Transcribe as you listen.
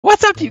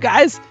What's up, you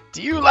guys?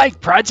 Do you like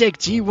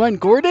Project G1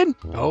 Gordon?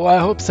 Oh, I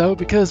hope so,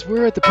 because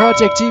we're at the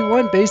Project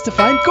G1 base to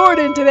find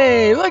Gordon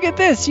today. Look at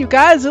this, you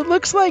guys. It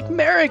looks like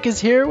Merrick is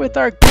here with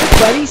our good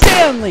buddy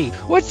Stanley.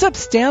 What's up,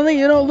 Stanley?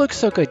 You don't look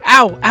so good.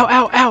 Ow, ow,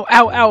 ow, ow,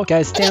 ow, ow.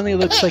 Guys, Stanley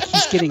looks like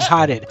he's getting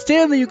hotted.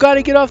 Stanley, you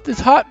gotta get off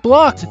this hot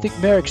block. I think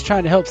Merrick's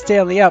trying to help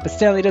Stanley out, but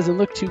Stanley doesn't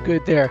look too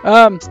good there.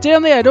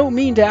 Stanley, I don't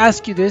mean to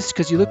ask you this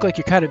because you look like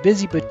you're kind of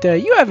busy, but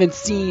you haven't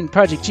seen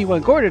Project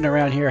G1 Gordon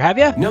around here, have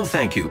you? No,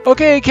 thank you.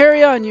 Okay,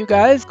 carry on, you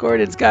guys.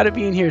 Gordon's got to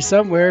be in here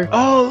somewhere.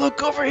 Oh,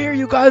 look over here.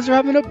 You guys are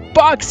having a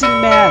boxing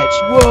match.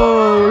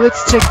 Whoa,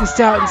 let's check this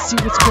out and see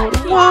what's going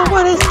on. Whoa,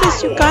 what is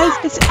this, you guys?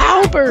 It's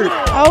Albert.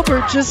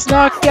 Albert just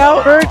knocked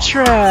out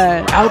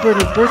Bertrand. Albert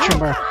and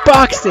Bertram are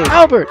boxing.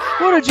 Albert,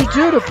 what did you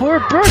do to poor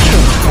Bertram?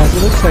 Guys,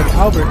 it looks like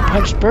Albert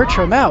punched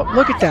Bertram out.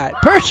 Look at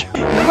that. Bertram,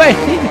 you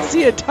might need to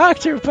see a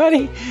doctor,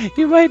 buddy.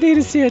 You might need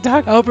to see a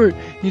doctor. Albert,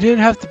 you didn't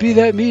have to be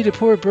that mean to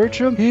poor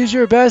Bertram. He's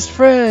your best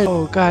friend.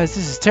 Oh, guys,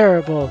 this is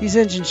terrible. These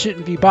engines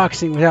shouldn't be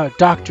boxing without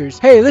doctors.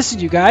 Hey, listen,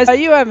 you guys.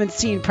 You haven't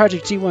seen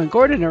Project G1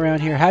 Gordon around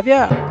here, have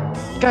ya?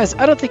 Guys,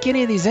 I don't think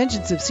any of these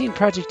engines have seen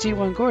Project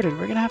G1 Gordon.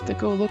 We're gonna have to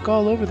go look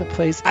all over the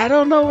place. I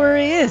don't know where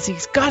he is.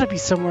 He's gotta be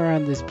somewhere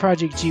on this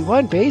Project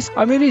G1 base.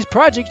 I mean, he's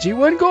Project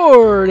G1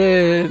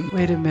 Gordon.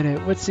 Wait a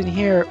minute, what's in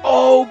here?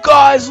 Oh,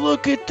 guys,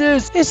 look at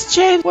this. It's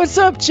James. What's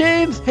up,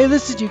 James? Hey,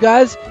 listen, you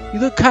guys. You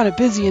look kind of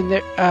busy in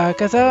there.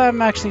 Guys,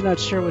 I'm actually not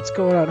sure what's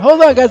going on.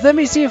 Hold on, guys. Let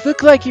me see if you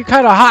look like you're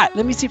kind of hot.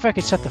 Let me see if I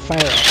can shut the fire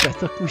off.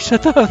 Guys, look, we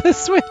shut off the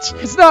switch.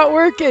 It's not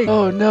working.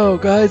 Oh, no,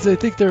 guys. I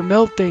think they're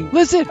melting.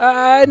 Listen,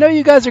 I know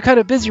you guys are kind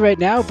of busy right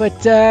now,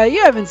 but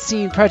you haven't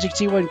seen Project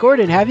G1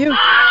 Gordon, have you?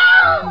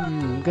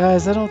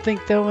 Guys, I don't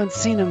think no one's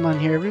seen him on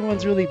here.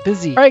 Everyone's really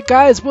busy. All right,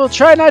 guys, we'll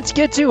try not to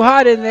get too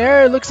hot in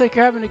there. It looks like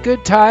you're having a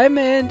good time,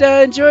 and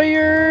enjoy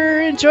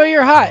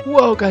your hot.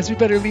 Whoa, guys, we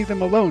better leave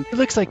them alone. It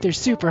looks like they're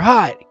super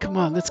hot. Come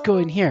on, let's go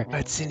in here.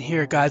 What's in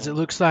here, guys? It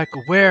looks like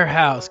a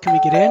warehouse. Can we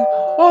get in?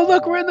 Oh,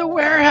 look, we're in the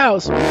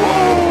warehouse.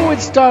 Whoa,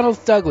 it's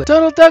Donald Douglas.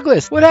 Donald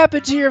Douglas, what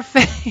happened to your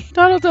face?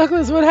 Donald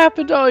Douglas, what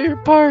happened to all your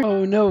parts?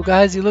 Oh, no,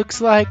 guys, he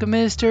looks like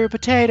Mr.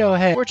 Potato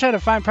Head. We're trying to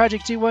find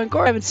Project G1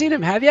 Gordon. I haven't seen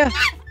him, have you?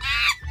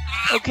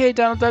 Okay,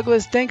 Donald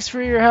Douglas, thanks for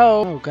your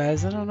help. Oh,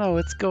 guys, I don't know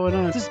what's going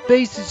on. This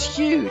base is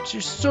huge.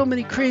 There's so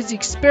many crazy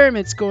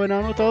experiments going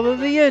on with all of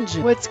the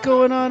engine. What's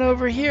going on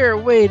over here?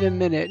 Wait a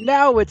minute.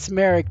 Now what's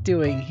Merrick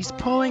doing? He's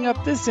pulling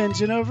up this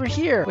engine over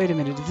here. Wait a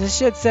minute. Is this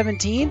Shed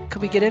 17? Can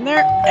we get in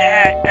there?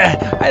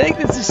 I think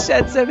this is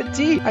Shed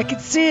 17. I can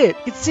see it.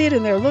 I can see it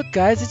in there. Look,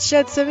 guys, it's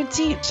Shed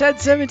 17.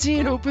 Shed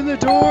 17, open the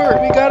door.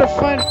 We gotta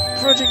find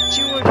Project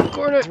G1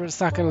 Gordon.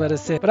 It's not gonna let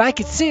us in. But I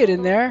can see it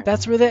in there.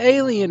 That's where the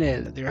alien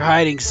is. They're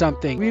hiding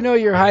something. We know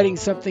you're hiding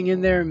something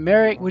in there,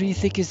 Merrick. What do you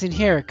think is in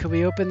here? Can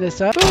we open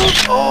this up?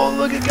 Oh,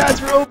 look at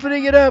guys, we're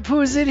opening it up.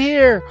 Who's in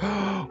here?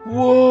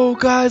 Whoa,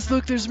 guys,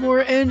 look, there's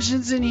more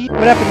engines in here.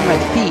 What happened to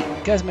my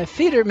feet? Guys, my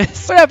feet are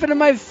missing. What happened to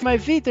my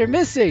feet? They're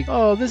missing.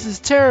 Oh, this is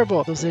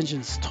terrible. Those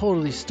engines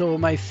totally stole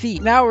my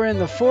feet. Now we're in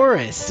the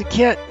forest. I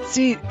can't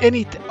see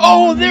anything.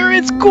 Oh, there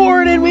it's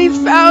Gordon. We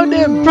found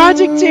him.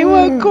 Project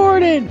G1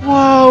 Gordon.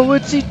 Whoa,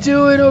 what's he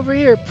doing over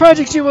here?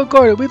 Project G1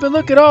 Gordon, we've been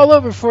looking all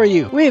over for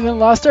you. We even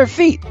lost our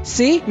feet.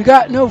 See? We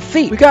got no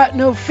feet. We got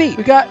no feet.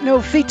 We got no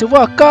feet to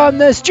walk on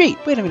the street.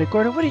 Wait a minute,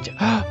 Gordon. What are you doing?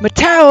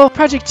 Mattel!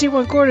 Project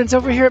G1 Gordon's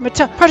over here at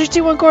Mattel. Project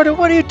G1 Gordon,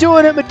 what are you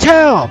doing at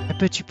Mattel? I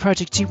bet you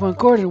Project G1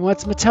 Gordon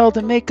wants Mattel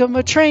to make him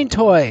a train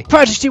toy.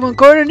 Project G1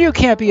 Gordon, you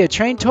can't be a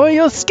train toy.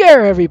 You'll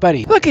scare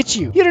everybody. Look at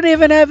you. You don't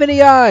even have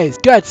any eyes.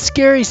 Got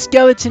scary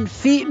skeleton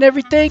feet and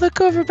everything.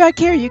 Look over back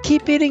here. You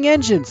keep eating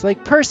engines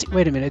like Percy.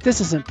 Wait a minute. This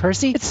isn't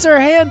Percy. It's Sir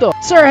Handel.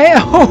 Sir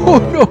Handel.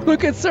 Oh, no.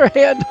 Look at Sir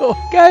Handel.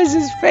 Guys,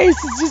 his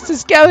face is just a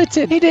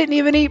skeleton. He didn't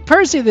even eat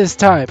Percy this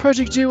time.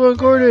 Project G1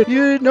 Gordon,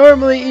 you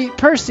normally eat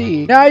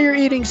Percy. Now you're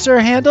eating Sir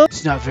Handel.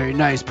 It's not very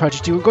nice,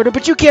 Project G1 Gordon,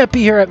 but you can't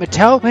be here at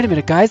Mattel. Wait a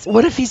minute, guys.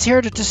 What if he's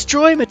here to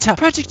destroy Mattel?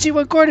 Project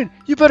G1 Gordon,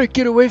 you better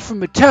get away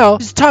from Mattel.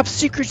 There's top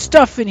secret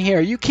stuff in here.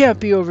 You can't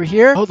be over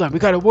here. Hold on, we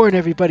gotta warn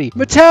everybody.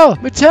 Mattel!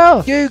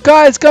 Mattel! You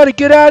guys gotta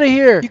get out of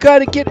here. You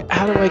gotta get...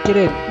 How do I get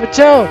in?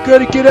 Mattel,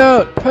 gotta get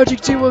out.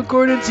 Project G1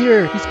 Gordon's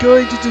here. He's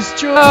going to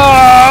destroy...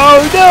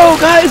 Oh, no,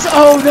 guys!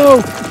 Oh,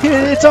 no!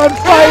 It's on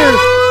fire!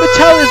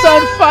 Mattel is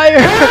on fire!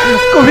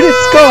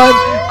 Gordon's gone!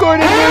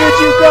 Gordon, where did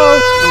you go?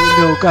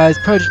 Oh no, guys,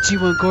 Project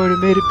G1 Gordon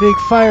made a big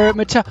fire at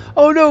Mattel.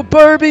 Oh no,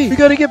 Barbie! We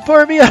gotta get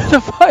Barbie out of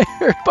the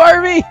fire!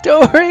 Barbie,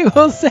 don't worry,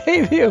 we'll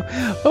save you!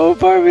 Oh,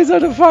 Barbie's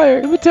on the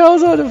fire!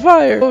 Mattel's on the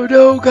fire! Oh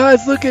no,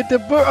 guys, look at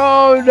the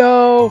oh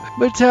no!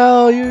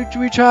 Mattel,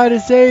 we try to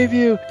save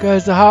you!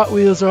 Guys, the Hot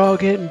Wheels are all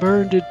getting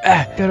burned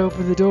and gotta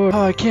open the door.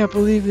 Oh, I can't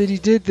believe that he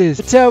did this.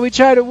 Mattel, we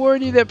tried to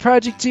warn you that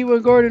Project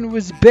G1 Gordon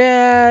was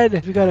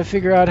bad! We gotta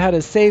figure out how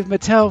to save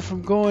Mattel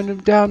from going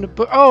down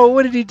the... Oh,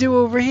 what did he do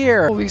over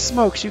here. Holy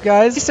smokes, you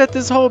guys. He set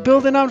this whole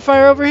building on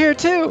fire over here,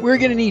 too. We're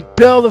gonna need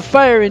Belle the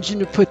fire engine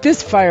to put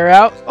this fire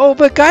out. Oh,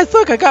 but guys,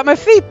 look, I got my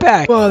feet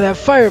back. Whoa, that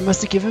fire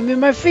must have given me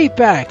my feet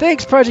back.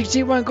 Thanks, Project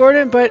G1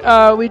 Gordon,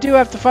 but we do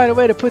have to find a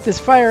way to put this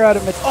fire out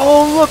of it.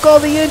 Oh, look, all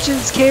the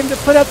engines came to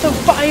put out the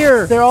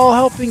fire. They're all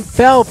helping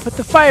Belle put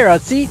the fire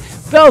out. See?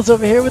 Belle's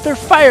over here with her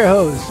fire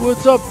hose.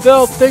 What's up,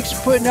 Belle? Thanks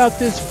for putting out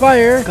this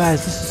fire.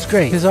 Guys, this is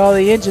great because all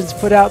the engines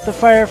put out the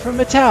fire from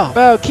Mattel.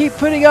 Wow, keep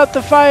putting out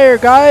the fire,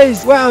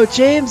 guys. Wow,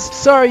 James,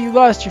 sorry you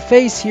lost your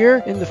face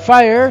here in the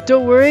fire.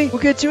 Don't worry,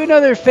 we'll get you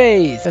another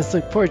face. Let's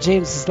look, poor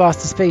James has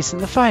lost his face in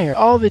the fire.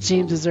 All the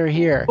Jameses are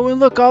here. Oh, and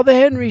look, all the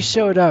Henrys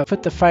showed up.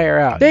 Put the fire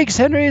out. Thanks,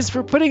 Henrys,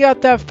 for putting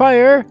out that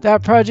fire.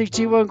 That Project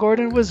G1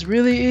 Gordon was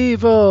really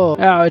evil.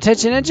 Now,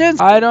 attention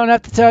engines, I don't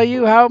have to tell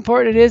you how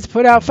important it is to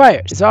put out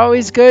fires. It's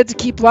always good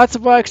to keep lots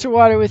of extra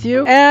water with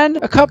you and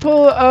a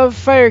couple of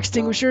fire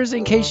extinguishers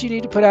in case you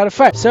need to put out a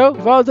fire. So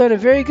you've all done a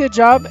very good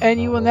job and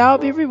you will now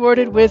be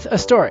rewarded with a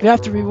story. You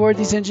have to reward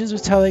these engines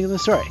with telling them the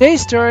story.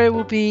 Today's story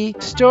will be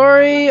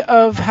story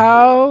of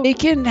how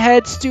Aiken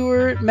head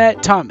steward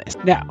met Thomas.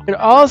 Now, it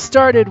all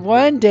started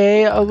one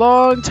day a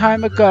long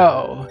time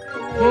ago.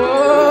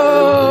 Whoa!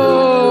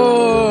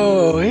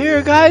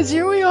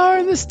 Here we are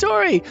in the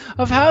story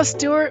of how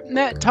Stuart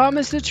met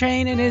Thomas the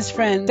Train and his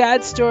friend.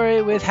 Sad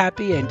story with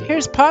happy ending.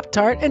 Here's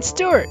Pop-Tart and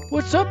Stuart.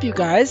 What's up, you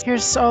guys?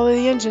 Here's all of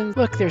the engines.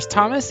 Look, there's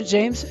Thomas,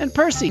 James, and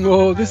Percy.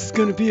 Oh, this is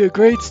gonna be a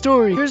great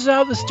story. Here's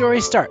how the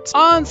story starts.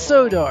 On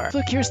Sodor.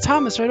 Look, here's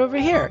Thomas right over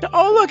here.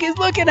 Oh, look, he's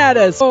looking at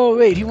us. Oh,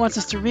 wait, he wants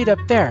us to read up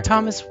there.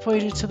 Thomas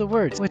pointed to the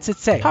words. What's it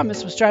say?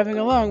 Thomas was driving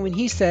along when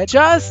he said,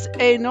 just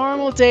a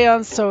normal day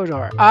on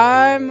Sodor.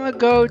 I'm a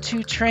go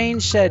to train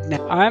shed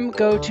now.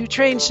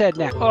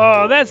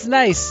 Oh, that's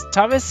nice.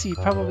 Thomas, you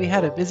probably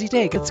had a busy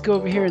day. Let's go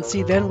over here and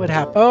see then what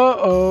happened.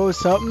 Uh-oh,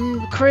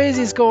 something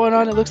crazy's going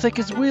on. It looks like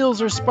his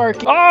wheels are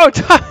sparking. Oh,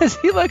 Thomas,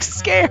 he looks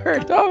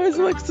scared. Thomas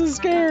looks so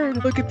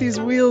scared. Look at these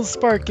wheels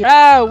sparking.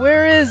 Ah,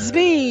 where is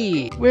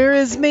me? Where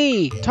is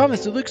me?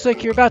 Thomas, it looks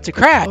like you're about to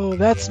crash. Oh,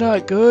 that's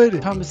not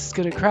good. Thomas is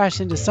gonna crash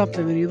into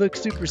something and he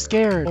looks super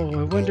scared. Oh,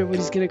 I wonder what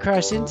he's gonna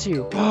crash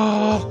into.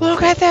 Oh,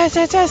 look at this.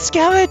 It's a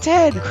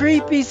skeleton.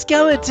 Creepy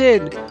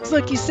skeleton. It's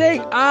like he's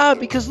saying,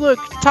 because look,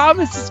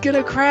 Thomas is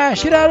gonna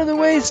crash. Get out of the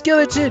way,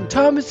 skeleton.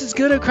 Thomas is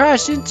gonna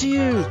crash into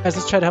you. Guys,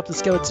 let's try to help the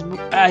skeleton move.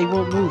 He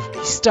won't move.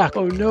 He's stuck.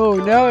 Oh no,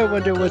 now I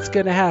wonder what's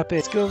gonna happen.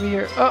 Let's go over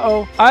here.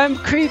 Uh-oh. I'm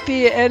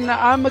creepy and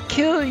I'ma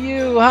kill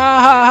you. Ha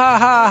ha ha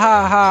ha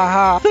ha ha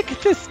ha. Look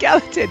at the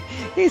skeleton.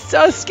 He's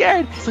so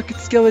scared. Look at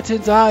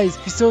skeleton's eyes.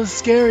 He's so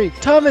scary.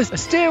 Thomas,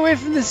 stay away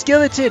from the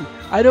skeleton.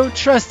 I don't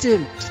trust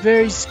him. It's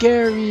very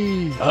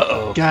scary.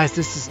 Uh-oh. Guys,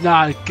 this is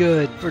not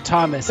good for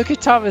Thomas. Look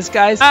at Thomas,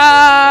 guys.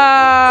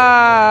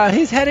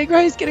 He's heading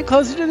right. He's getting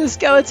closer to the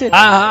skeleton. Ha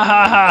ha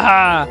ha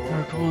ha.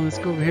 Oh, come on, let's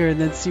go over here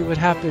and then see what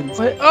happens.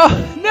 What?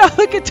 Oh, no,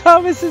 look at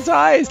Thomas's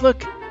eyes.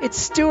 Look, it's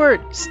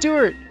Stuart.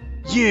 Stuart,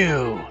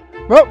 you.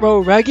 Ruh-roh,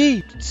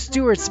 Raggy.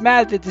 Stuart's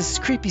mad that this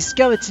creepy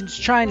skeleton's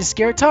trying to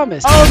scare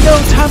Thomas. Oh no,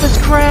 Thomas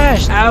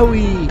crashed.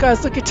 Owie.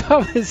 Guys, look at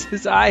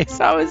Thomas's eyes.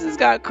 Thomas has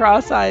got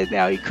cross eyes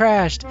now. He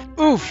crashed.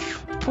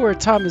 Oof. Poor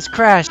Thomas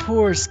crashed.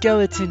 Poor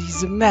skeleton,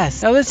 he's a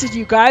mess. Now listen,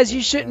 you guys,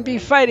 you shouldn't be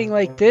fighting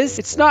like this.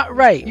 It's not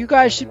right. You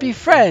guys should be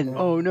friends.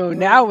 Oh no,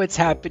 now what's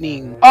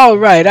happening?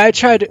 Alright, I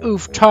tried to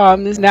oof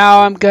Tom.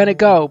 Now I'm gonna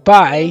go.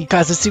 Bye.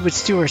 Guys, let's see what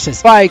Stuart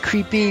says. Bye,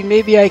 creepy.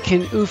 Maybe I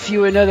can oof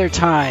you another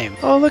time.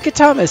 Oh, look at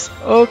Thomas.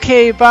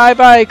 Okay,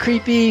 bye-bye,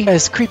 creepy.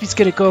 Guys, creepy's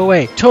gonna go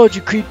away. Told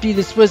you, creepy,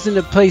 this wasn't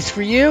a place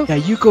for you. Now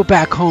you go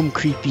back home,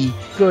 creepy.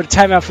 Go to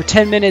timeout for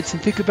 10 minutes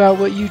and think about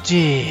what you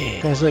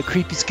did. Guys, look,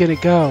 creepy's gonna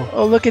go.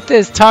 Oh, look at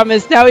this.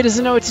 Thomas, now he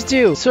doesn't know what to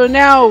do. So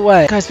now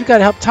what? Guys, we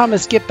gotta help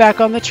Thomas get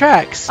back on the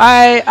tracks.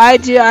 I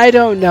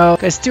don't know.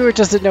 Guys, Stuart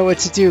doesn't know what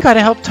to do.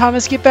 Gotta help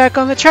Thomas get back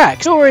on the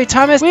tracks. Don't worry,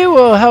 Thomas. We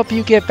will help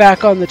you get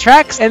back on the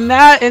tracks. And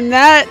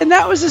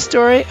that was a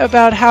story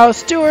about how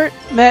Stuart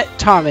met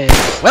Thomas.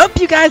 Well,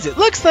 you guys, it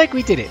looks like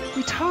we did it.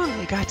 We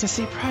totally got to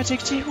see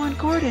Project G1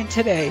 Gordon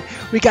today.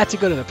 We got to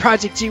go to the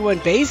Project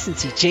G1 base and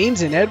see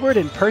James and Edward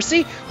and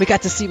Percy. We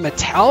got to see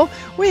Mattel.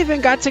 We even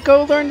got to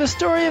go learn the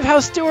story of how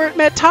Stuart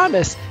met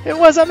Thomas. It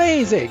was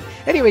amazing.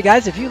 Anyway,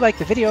 guys, if you liked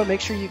the video, make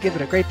sure you give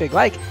it a great big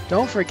like.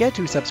 Don't forget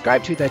to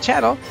subscribe to the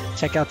channel.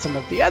 Check out some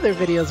of the other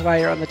videos while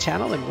you're on the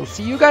channel, and we'll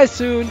see you guys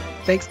soon.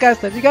 Thanks,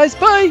 guys. Love you guys.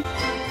 Bye.